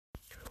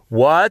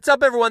What's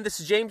up, everyone?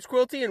 This is James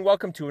Quilty, and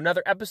welcome to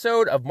another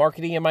episode of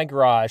Marketing in My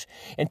Garage.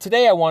 And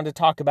today I wanted to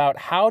talk about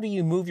how do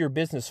you move your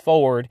business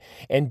forward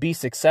and be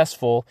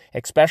successful,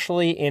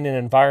 especially in an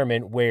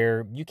environment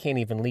where you can't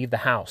even leave the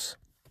house.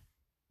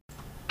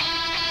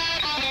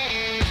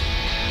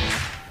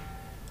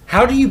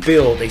 How do you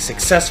build a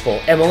successful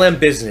MLM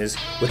business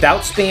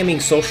without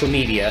spamming social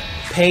media,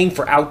 paying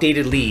for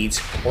outdated leads,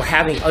 or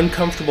having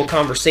uncomfortable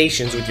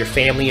conversations with your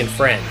family and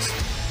friends?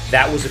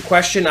 That was a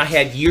question I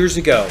had years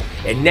ago,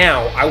 and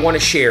now I want to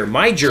share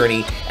my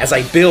journey as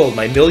I build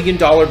my $1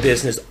 million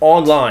business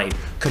online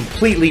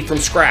completely from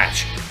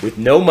scratch with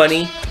no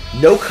money,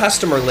 no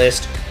customer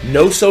list,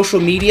 no social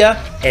media,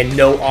 and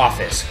no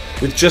office,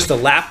 with just a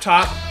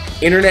laptop,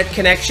 internet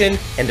connection,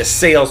 and a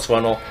sales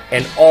funnel,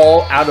 and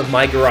all out of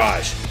my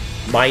garage.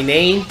 My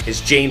name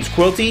is James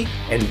Quilty,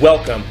 and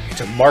welcome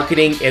to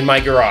Marketing in My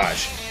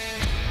Garage.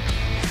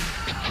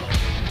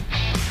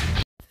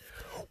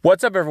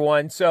 What's up,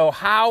 everyone? So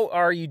how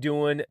are you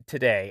doing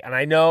today? And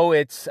I know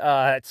it's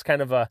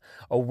kind of a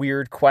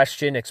weird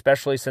question,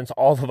 especially since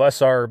all of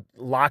us are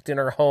locked in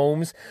our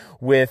homes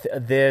with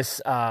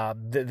this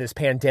this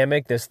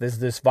pandemic,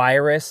 this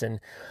virus. And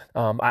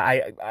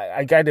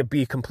I got to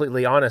be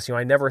completely honest.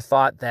 I never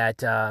thought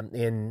that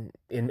in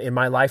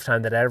my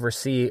lifetime that I'd ever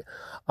see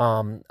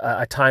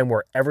a time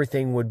where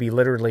everything would be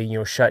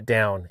literally shut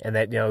down, and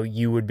that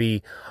you would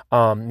be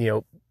have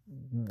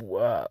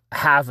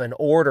an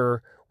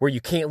order where you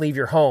can't leave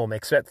your home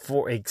except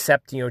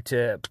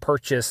to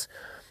purchase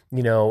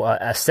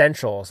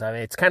essentials. I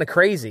mean, it's kind of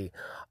crazy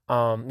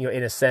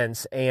in a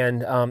sense.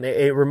 And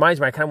it reminds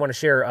me, I kind of want to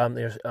share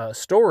a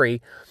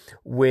story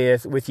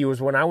with you.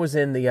 Was when I was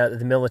in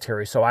the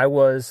military. So I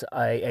was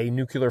a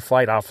nuclear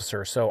flight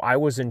officer. So I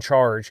was in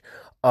charge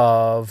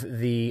of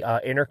the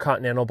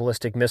intercontinental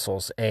ballistic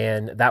missiles,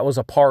 and that was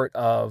a part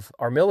of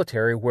our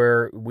military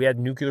where we had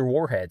nuclear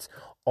warheads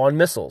on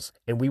missiles,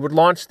 and we would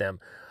launch them.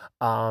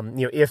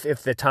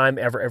 If the time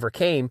ever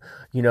came,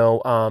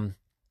 to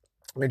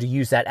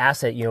use that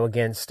asset,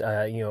 against,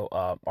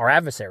 our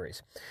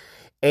adversaries.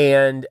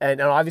 And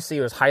obviously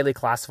it was highly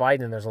classified,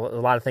 and there's a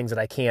lot of things that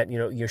I can't,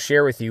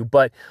 share with you,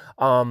 but,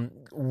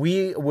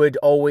 we would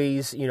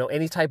always,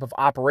 any type of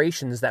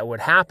operations that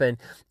would happen,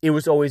 it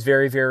was always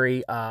very,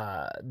 very,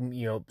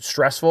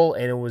 stressful,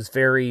 and it was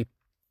very,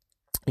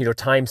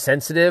 time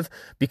sensitive,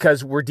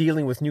 because we're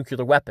dealing with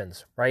nuclear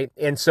weapons, right?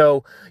 And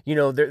so,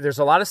 there's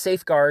a lot of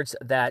safeguards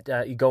that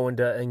you go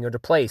into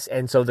place,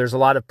 and so there's a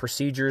lot of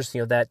procedures,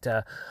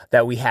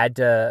 that we had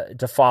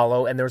to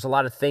follow, and there was a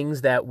lot of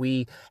things that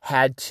we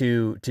had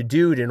to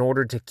do in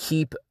order to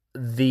keep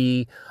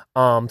the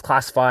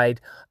classified,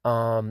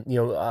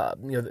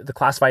 the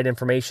classified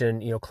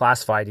information,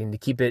 classified, and to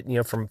keep it,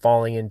 from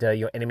falling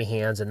into, enemy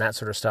hands and that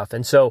sort of stuff.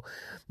 And so,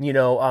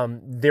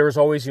 there was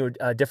always,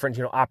 different,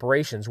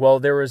 operations.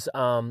 Well, there was,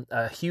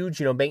 a huge,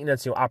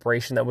 maintenance,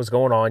 operation that was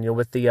going on,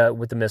 with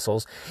the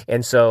missiles.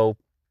 And so,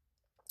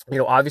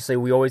 obviously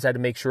we always had to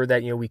make sure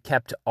that, we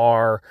kept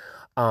our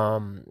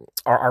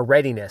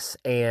readiness,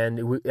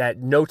 and at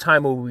no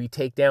time will we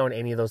take down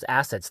any of those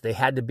assets. They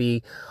had to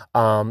be,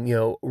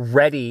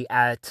 ready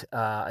at,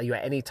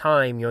 any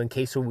time, in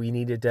case we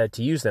needed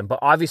to use them. But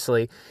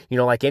obviously,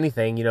 like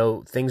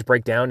anything, things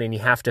break down, and you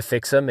have to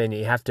fix them, and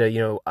you have to,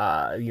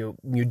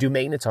 you do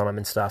maintenance on them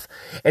and stuff.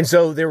 And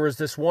so there was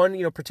this one,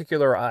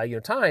 particular,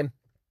 time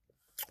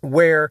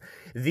where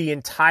the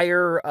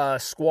entire,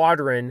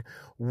 squadron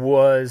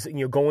was,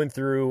 going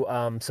through,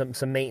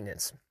 some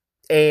maintenance.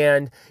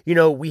 And,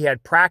 we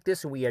had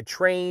practiced, and we had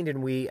trained,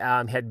 and we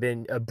had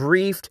been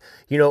briefed,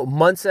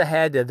 months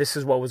ahead that this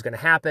is what was going to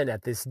happen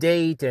at this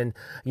date. And,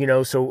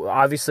 so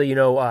obviously,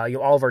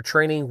 all of our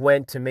training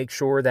went to make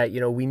sure that,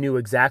 we knew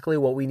exactly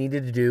what we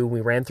needed to do.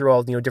 We ran through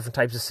all, different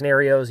types of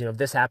scenarios,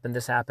 this happened,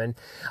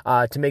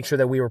 to make sure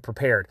that we were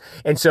prepared.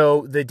 And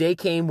so the day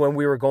came when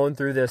we were going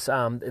through this,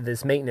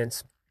 this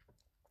maintenance,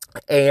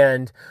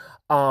 and,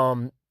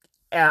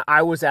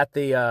 I was at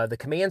the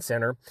command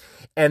center,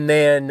 and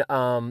then,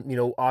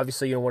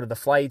 obviously, one of the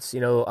flights,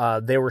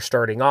 they were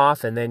starting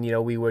off, and then,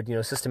 we would,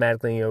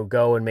 systematically,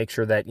 go and make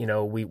sure that,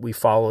 we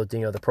followed,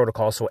 the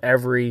protocol. So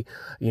every,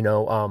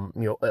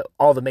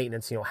 all the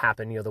maintenance,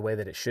 happened, the way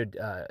that it should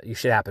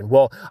happen.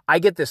 Well, I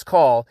get this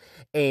call,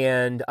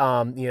 and,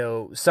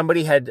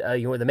 somebody had,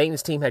 the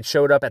maintenance team had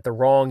showed up at the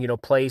wrong,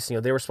 place.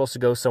 They were supposed to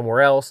go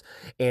somewhere else.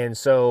 And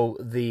so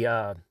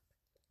the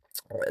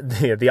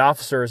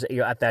officers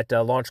at that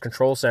launch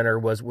control center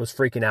was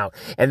freaking out,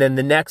 and then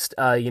the next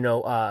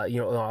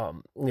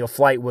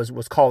flight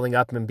was calling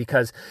up them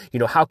because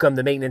how come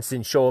the maintenance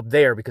didn't show up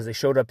there, because they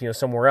showed up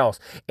somewhere else,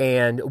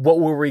 and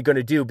what were we going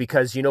to do,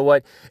 because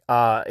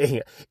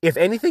if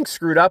anything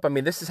screwed up, I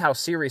mean, this is how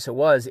serious it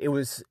was. It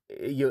was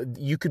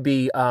you could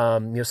be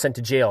sent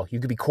to jail, you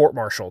could be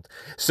court-martialed.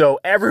 So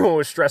everyone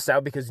was stressed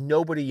out because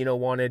nobody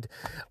wanted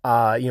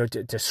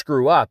to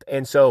screw up,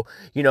 and so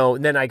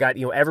and then I got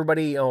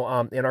everybody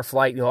in our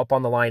flight, up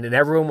on the line, and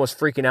everyone was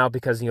freaking out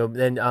because,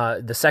 then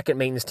the second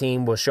maintenance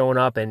team was showing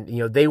up, and,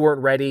 they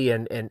weren't ready,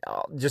 and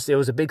just, it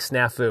was a big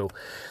snafu.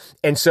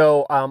 And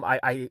so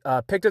I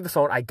picked up the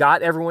phone. I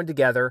got everyone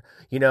together,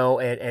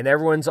 and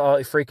everyone's all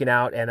freaking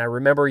out. And I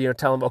remember,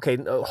 telling them, okay,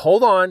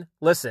 hold on,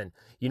 listen.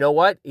 You know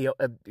what?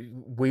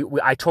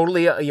 I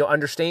totally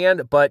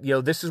understand, but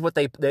this is what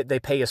they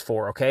pay us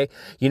for. Okay,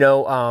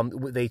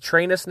 they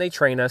train us,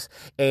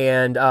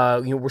 and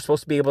we're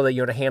supposed to be able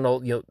to to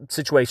handle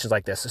situations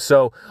like this.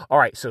 So all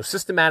right, so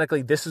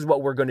systematically, this is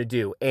what we're going to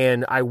do.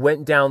 And I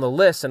went down the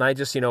list, and I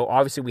just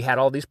obviously we had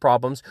all these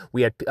problems.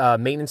 We had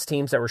maintenance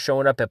teams that were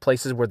showing up at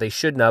places where they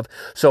shouldn't have.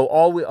 So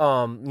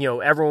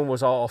everyone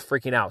was all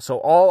freaking out. So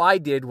all I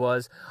did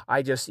was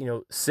I just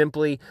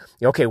simply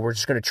okay, we're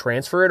just going to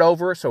transfer it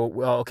over.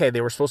 So okay,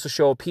 they were supposed to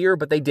show up here,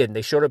 but they didn't.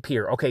 They showed up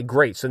here. Okay,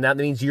 great. So now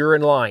that means you're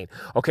in line.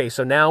 Okay,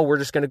 so now we're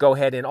just going to go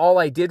ahead, and all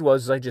I did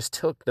was I just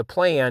took the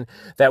plan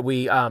that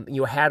we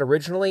had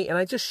originally, and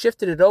I just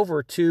shifted it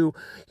over to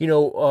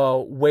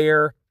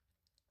where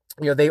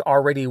they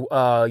already,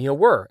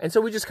 were. And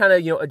so we just kind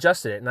of,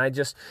 adjusted it. And I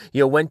just,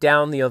 went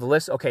down, the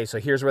list. Okay, so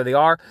here's where they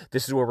are.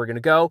 This is where we're going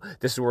to go.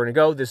 This is where we're going to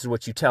go. This is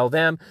what you tell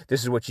them.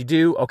 This is what you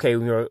do. Okay,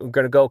 we're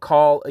going to go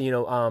call,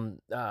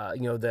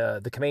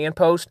 the command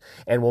post,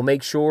 and we'll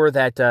make sure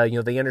that,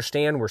 they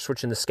understand we're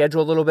switching the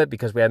schedule a little bit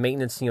because we have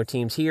maintenance,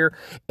 teams here.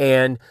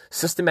 And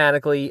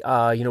systematically,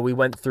 we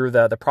went through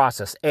the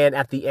process. And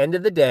at the end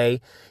of the day,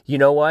 you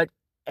know what?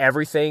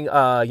 Everything,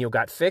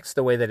 got fixed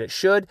the way that it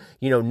should.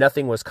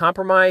 Nothing was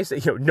compromised.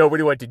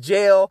 Nobody went to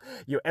jail.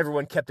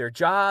 Everyone kept their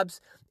jobs,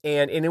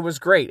 and it was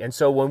great. And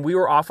so when we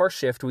were off our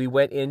shift, we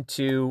went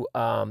into,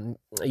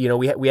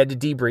 we had to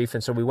debrief,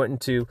 and so we went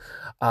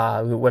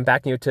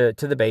back, to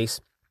the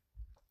base.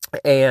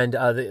 And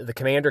the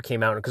commander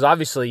came out, because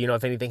obviously,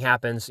 if anything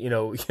happens,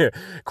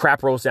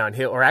 crap rolls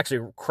downhill, or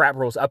actually crap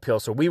rolls uphill.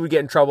 So we would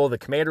get in trouble, the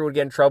commander would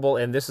get in trouble,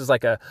 and this is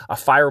like a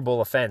fireable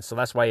offense. So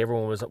that's why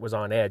everyone was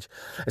on edge.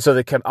 And so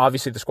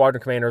obviously the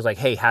squadron commander was like,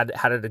 hey, how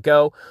did it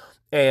go?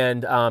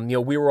 And,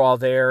 we were all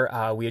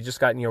there. We had just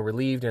gotten,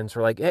 relieved, and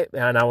so we're like, hey,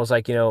 and I was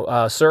like,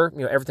 sir,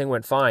 everything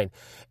went fine.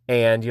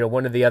 And,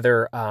 one of the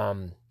other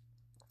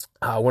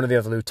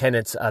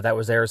lieutenants that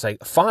was there was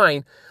like,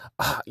 fine.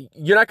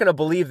 You're not going to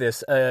believe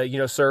this,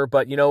 sir,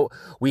 but,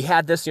 we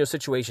had this,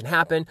 situation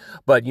happen,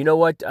 but you know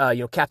what,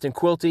 Captain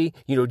Quilty,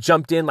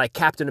 jumped in like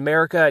Captain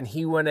America, and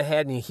he went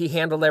ahead and he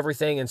handled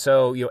everything. And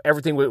so,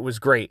 everything was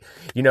great.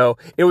 It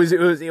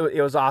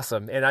was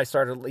awesome. And I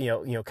started,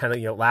 kind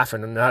of,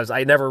 laughing, and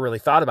I never really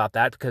thought about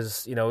that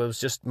because, it was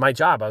just my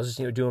job. I was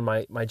just, doing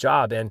my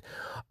job. And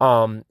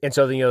so,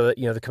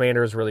 the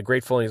commander was really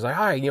grateful, and he's like,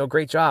 all right,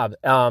 great job.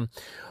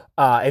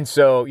 And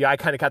so, I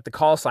kind of got the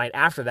call sign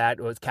after that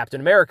was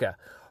Captain America.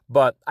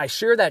 But I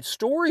share that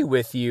story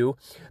with you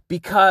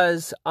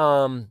because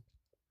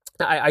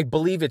I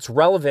believe it's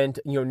relevant,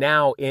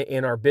 now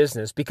in our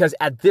business, because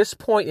at this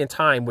point in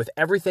time, with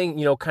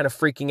everything, kind of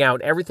freaking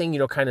out, everything,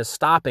 kind of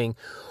stopping,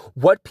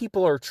 what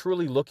people are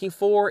truly looking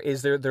for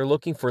is they're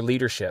looking for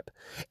leadership.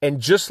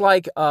 And just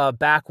like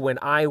back when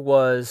I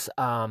was,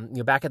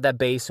 back at that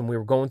base, and we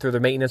were going through the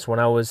maintenance when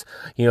I was,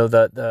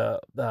 the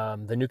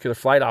nuclear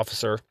flight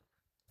officer.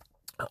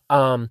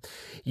 When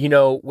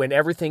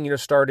everything,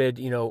 started,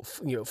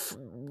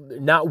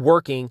 not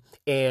working,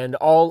 and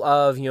all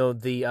of,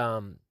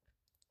 the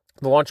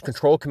launch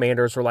control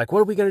commanders were like, what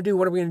are we going to do?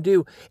 What are we going to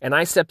do? And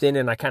I stepped in,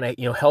 and I kind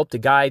of, helped to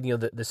guide,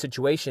 the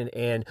situation,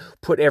 and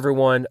put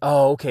everyone,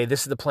 oh, okay,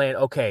 this is the plan.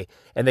 Okay.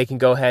 And they can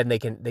go ahead and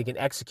they can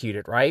execute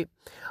it. Right.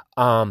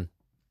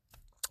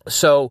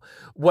 So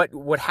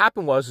what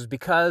happened was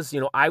because,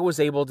 I was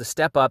able to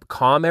step up,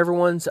 calm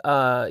everyone's,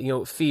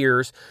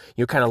 fears,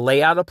 kind of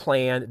lay out a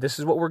plan. This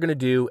is what we're going to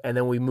do. And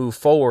then we move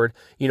forward,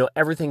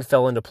 everything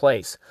fell into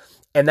place.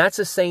 And that's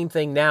the same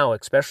thing now,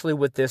 especially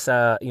with this,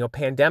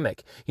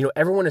 pandemic.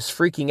 Everyone is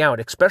freaking out,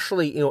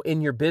 especially,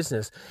 in your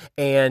business,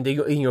 and,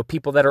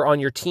 people that are on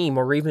your team,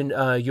 or even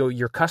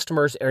your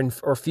customers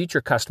or future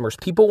customers.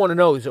 People want to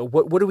know, so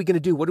what are we going to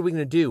do? What are we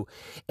going to do?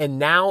 And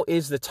now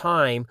is the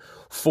time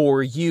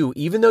for you.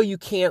 Even though you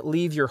can't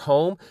leave your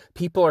home,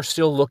 people are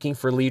still looking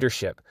for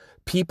leadership.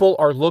 People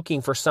are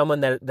looking for someone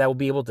that will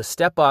be able to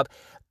step up,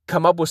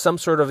 come up with some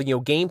sort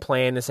of, game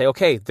plan, and say,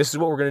 okay, this is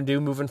what we're going to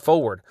do moving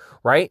forward.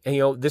 Right.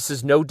 And, this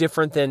is no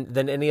different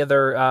than any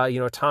other,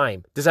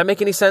 time. Does that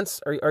make any sense?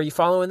 Are you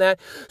following that?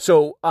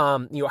 So,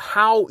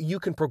 how you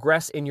can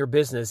progress in your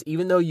business,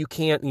 even though you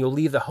can't,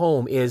 leave the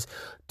home, is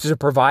to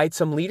provide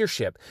some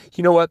leadership.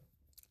 You know what?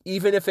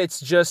 Even if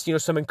it's just,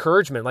 some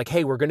encouragement, like,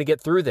 hey, we're going to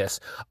get through this.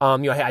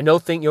 Hey, I know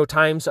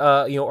times,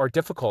 are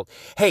difficult.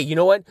 Hey, you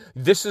know what?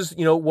 This is,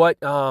 what,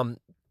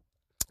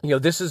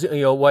 this is,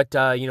 what,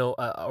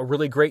 a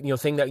really great,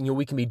 thing that,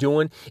 we can be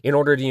doing in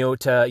order to,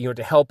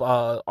 to help,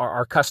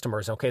 our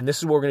customers. Okay. And this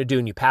is what we're going to do.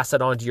 And you pass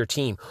that on to your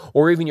team,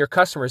 or even your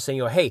customers,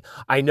 saying, hey,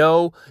 I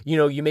know,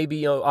 you may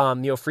be,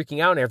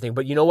 freaking out and everything,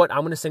 but you know what?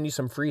 I'm going to send you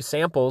some free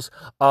samples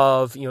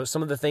of,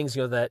 some of the things,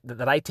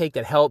 that I take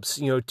that helps,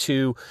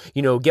 to,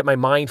 get my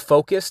mind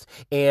focused,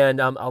 and,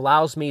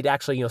 allows me to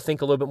actually,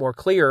 think a little bit more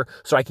clear,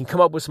 so I can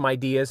come up with some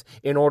ideas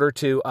in order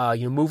to,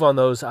 move on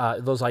those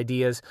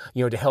ideas,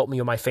 to help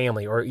me or my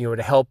family, or or,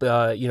 to help,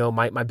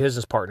 my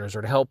business partners,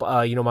 or to help,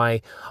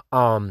 my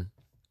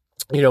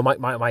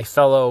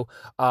fellow,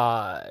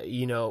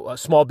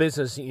 small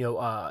business,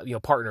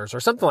 partners, or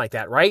something like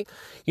that, right?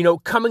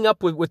 Coming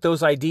up with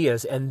those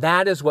ideas. And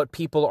that is what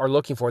people are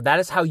looking for. That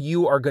is how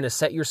you are going to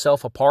set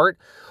yourself apart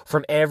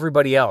from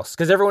everybody else,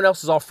 because everyone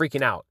else is all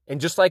freaking out. And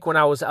just like when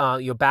I was,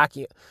 back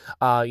in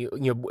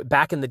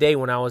the day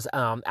when I was,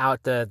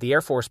 out the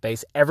Air Force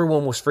Base,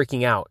 everyone was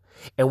freaking out.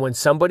 And when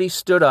somebody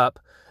stood up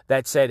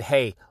that said,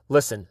 hey,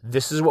 listen,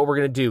 this is what we're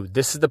going to do,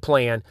 this is the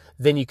plan,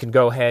 then you can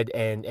go ahead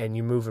and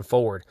you're moving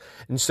forward.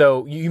 And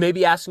so you may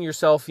be asking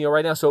yourself,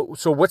 right now, so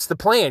what's the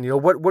plan?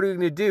 What are you going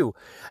to do?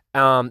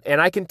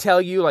 And I can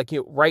tell you,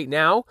 right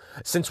now,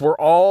 since we're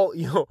all,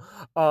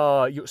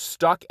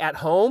 stuck at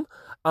home,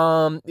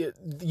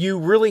 you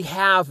really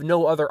have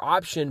no other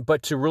option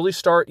but to really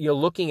start,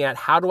 looking at,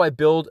 how do I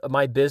build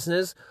my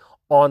business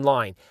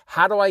online?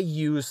 How do I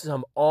use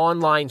some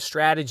online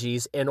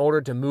strategies in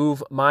order to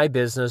move my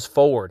business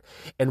forward?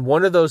 And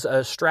one of those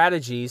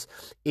strategies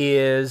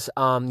is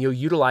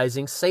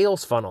utilizing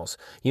sales funnels,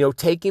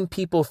 taking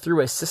people through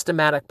a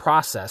systematic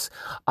process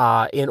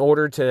in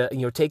order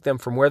to take them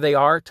from where they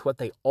are to what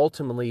they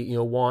ultimately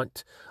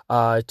want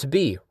to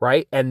be,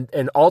 right?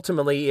 And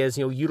ultimately is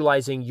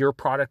utilizing your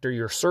product or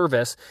your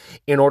service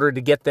in order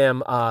to get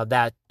them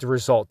that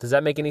result. Does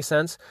that make any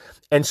sense?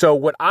 And so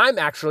what I'm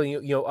actually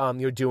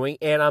doing,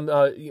 and I'm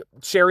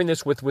sharing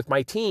this with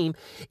my team,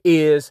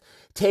 is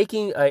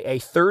taking a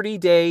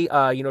 30-day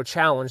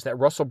challenge that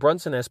Russell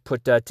Brunson has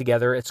put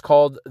together. It's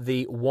called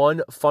the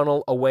One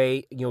Funnel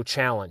Away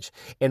challenge.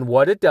 And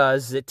what it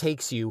does is it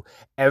takes you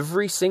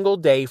every single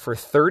day for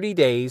 30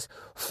 days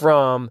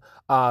from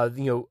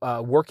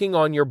working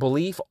on your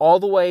belief all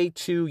the way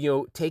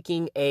to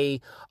taking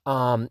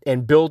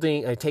and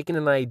building, taking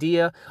an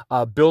idea,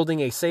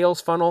 building a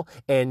sales funnel,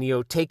 and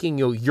taking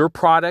your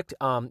product,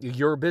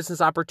 your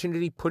business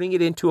opportunity, putting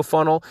it into a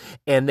funnel,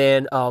 and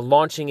then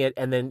launching it,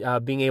 and then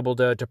being able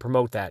to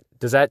promote that.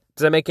 Does that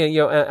make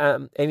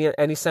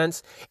any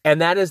sense?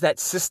 And that is that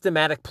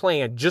systematic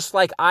plan, just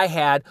like I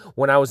had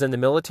when I was in the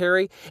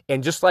military,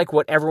 and just like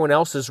what everyone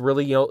else is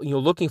really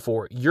looking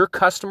for. Your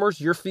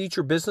customers, your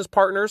future business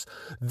partners,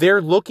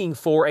 they're looking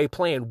for a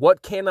plan.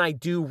 What can I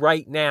do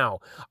right now?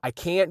 I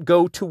can't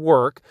go to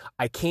work.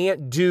 I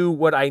can't do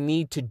what I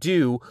need to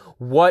do.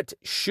 What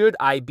should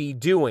I be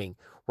doing?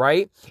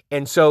 Right?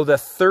 And so the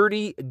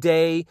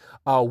 30-day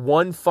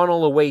One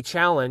Funnel Away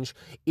challenge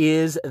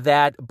is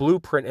that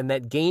blueprint and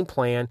that game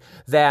plan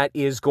that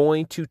is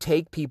going to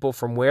take people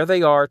from where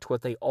they are to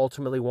what they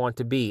ultimately want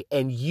to be.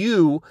 And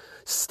you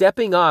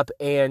stepping up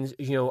and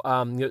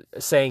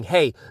saying,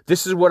 hey,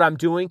 this is what I'm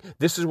doing.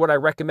 This is what I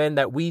recommend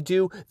that we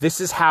do. This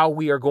is how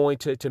we are going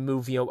to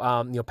move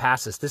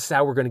past this. This is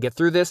how we're going to get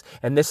through this,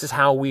 and this is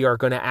how we are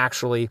going to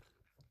actually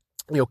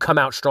come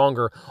out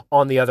stronger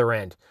on the other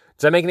end.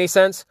 Does that make any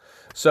sense?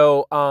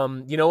 So,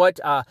 you know what?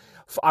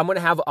 I'm going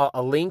to have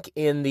a link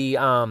in the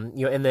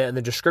in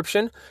the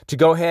description to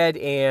go ahead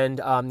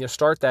and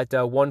start that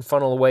One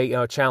Funnel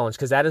Away challenge,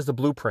 because that is the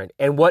blueprint.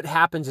 And what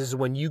happens is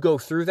when you go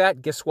through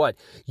that, guess what?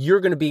 You're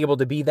going to be able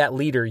to be that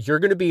leader. You're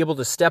going to be able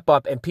to step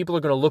up, and people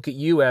are going to look at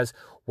you as,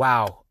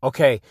 wow,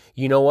 okay,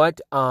 you know what?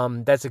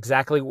 That's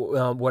exactly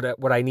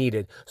what I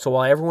needed. So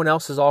while everyone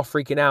else is all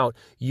freaking out,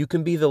 you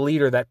can be the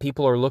leader that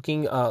people are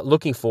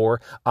looking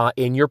for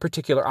in your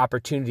particular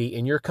opportunity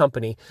in your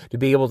company, to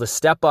be able to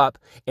step up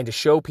and to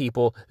show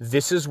people,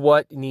 this is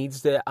what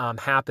needs to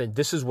happen.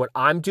 This is what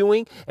I'm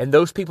doing, and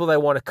those people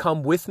that want to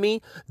come with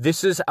me,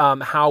 this is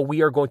how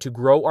we are going to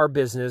grow our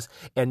business,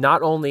 and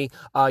not only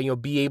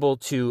be able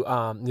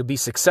to be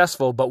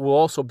successful, but we'll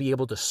also be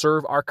able to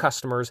serve our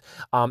customers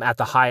at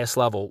the highest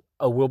level.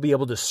 We'll be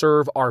able to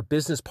serve our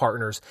business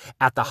partners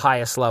at the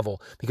highest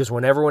level, because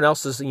when everyone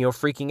else is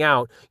freaking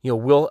out,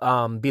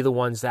 we'll be the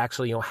ones that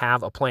actually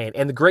have a plan.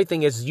 And the great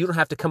thing is, you don't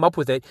have to come up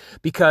with it,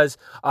 because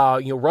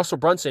Russell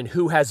Brunson,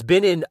 who has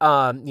been in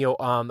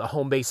a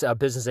home-based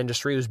business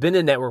industry, who's been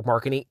in network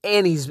marketing,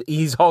 and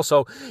he's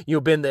also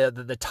been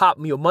the top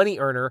money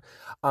earner,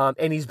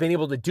 and he's been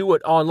able to do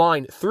it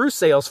online through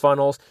sales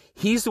funnels.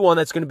 He's the one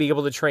that's going to be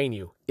able to train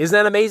you. Isn't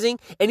that amazing?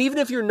 And even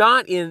if you're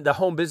not in the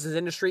home business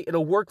industry,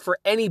 it'll work for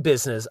any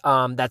business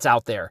that's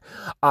out there.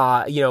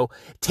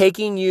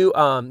 Taking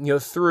you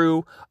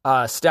through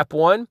step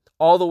one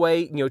all the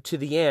way to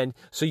the end.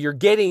 So you're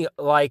getting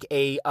like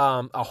a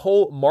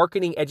whole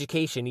marketing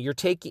education.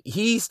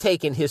 He's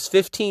taken his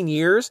 15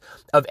 years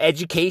of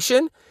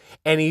education,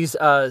 and he's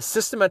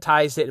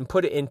systematized it and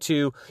put it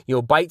into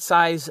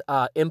bite-sized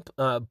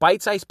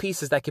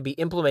pieces that can be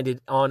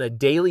implemented on a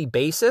daily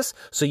basis.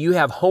 So you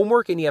have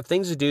homework and you have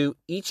things to do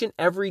each and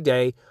every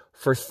day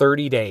for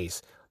 30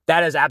 days.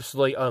 that is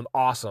absolutely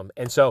awesome.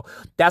 And so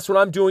that's what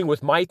I'm doing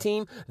with my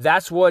team.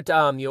 That's what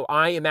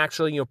I am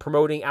actually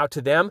promoting out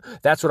to them.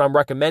 That's what I'm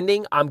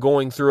recommending. I'm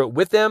going through it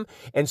with them.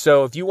 And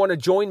so if you want to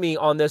join me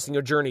on this in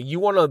your journey, you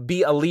want to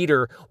be a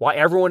leader while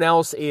everyone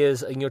else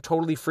is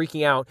totally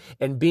freaking out,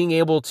 and being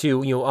able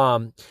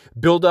to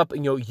build up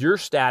your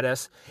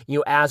status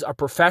as a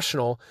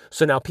professional.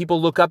 So now people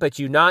look up at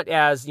you not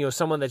as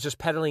someone that's just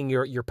peddling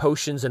your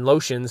potions and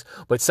lotions,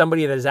 but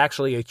somebody that is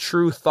actually a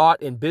true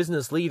thought and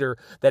business leader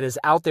that is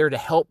out there to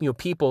help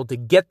people, to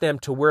get them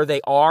to where they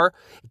are,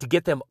 to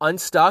get them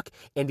unstuck,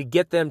 and to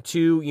get them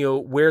to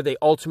where they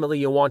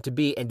ultimately want to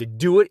be, and to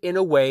do it in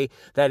a way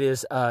that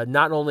is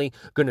not only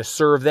going to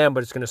serve them,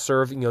 but it's going to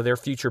serve their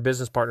future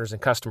business partners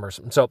and customers.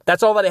 And so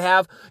that's all that I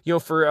have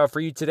for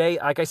you today.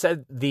 Like I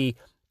said,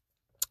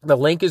 the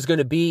link is going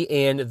to be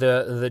in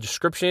the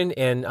description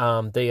and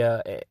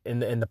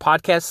in the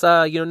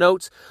podcast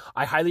notes.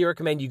 I highly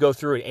recommend you go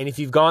through it. And if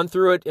you've gone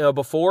through it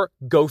before,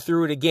 go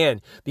through it again,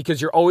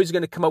 because you're always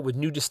going to come up with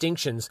new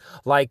distinctions,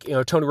 like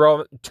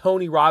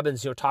Tony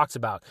Robbins talks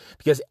about.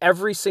 Because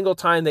every single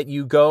time that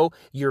you go,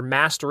 you're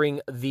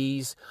mastering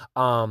these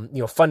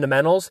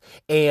fundamentals,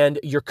 and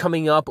you're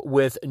coming up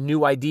with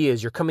new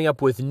ideas. You're coming up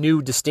with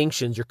new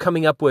distinctions. You're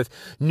coming up with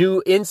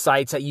new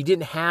insights that you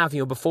didn't have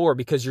before,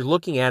 because you're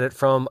looking at it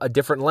from a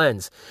different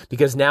lens,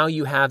 because now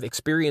you have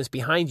experience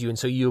behind you, and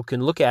so you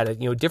can look at it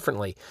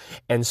differently.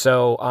 And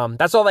so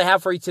that's all I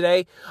have for you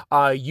today.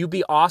 You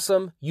be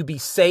awesome, you be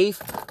safe,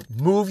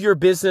 move your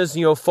business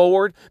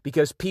forward,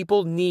 because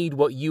people need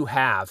what you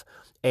have.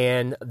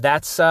 And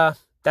that's all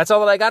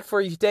that I got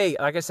for you today.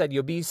 Like I said,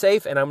 you'll be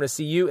safe, and I'm going to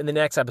see you in the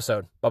next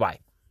episode.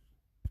 Bye-bye.